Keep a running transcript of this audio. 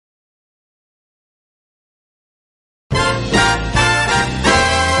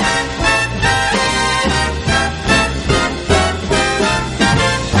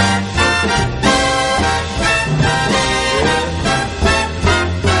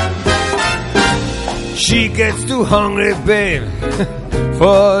She gets too hungry, babe,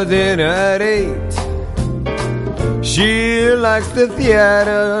 for dinner at 8. She likes the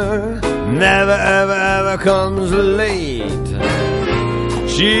theater, never ever ever comes late.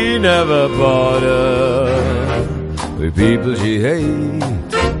 She never bother with people she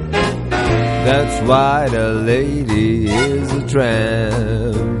hates. That's why the lady is a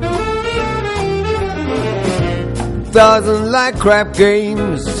tramp. Doesn't like crap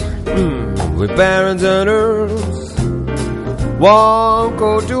games with barons and earls. Won't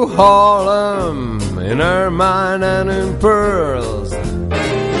go to Harlem in ermine and in pearls.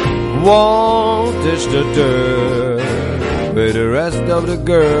 Won't dish the dirt with the rest of the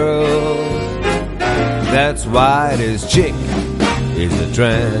girls. That's why this chick is a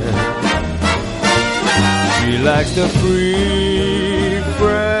tramp. She likes the free,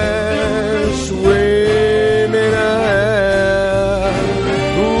 fresh wind in her hair.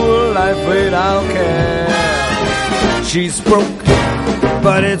 Ooh, life without care. She's broke,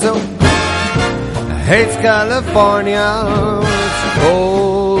 but it's okay. Hates California, it's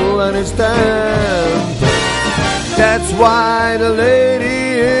cold and it's damp. That's why the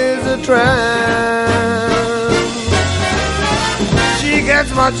lady is a tramp. She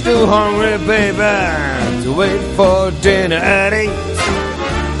gets much too hungry, baby, to wait for dinner at 8.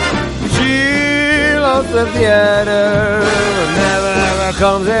 She loves the theater, never ever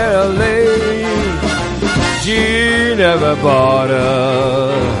comes here late. She never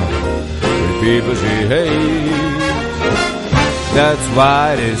bothers people she hates. That's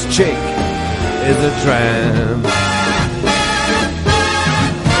why this chick is a tramp.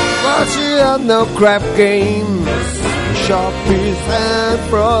 But she had no crap games, Sharpies and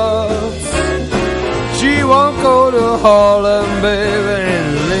frauds. She won't go to Harlem, baby, in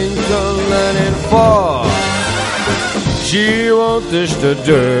Lincoln and in Ford. She won't dish the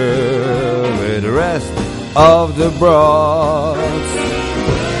dirt with the rest of the broads.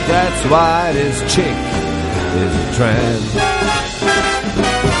 That's why this chick is a tramp.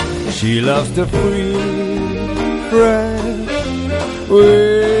 She loves the free, fresh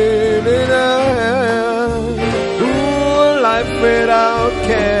wind in her hair. Ooh, life without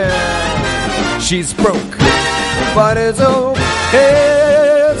care. She's broke, but it's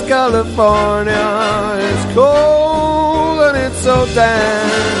okay. It's California, it's cold and it's so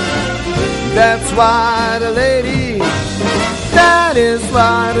damp. That's why the lady, that is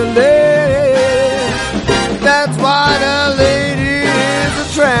why the lady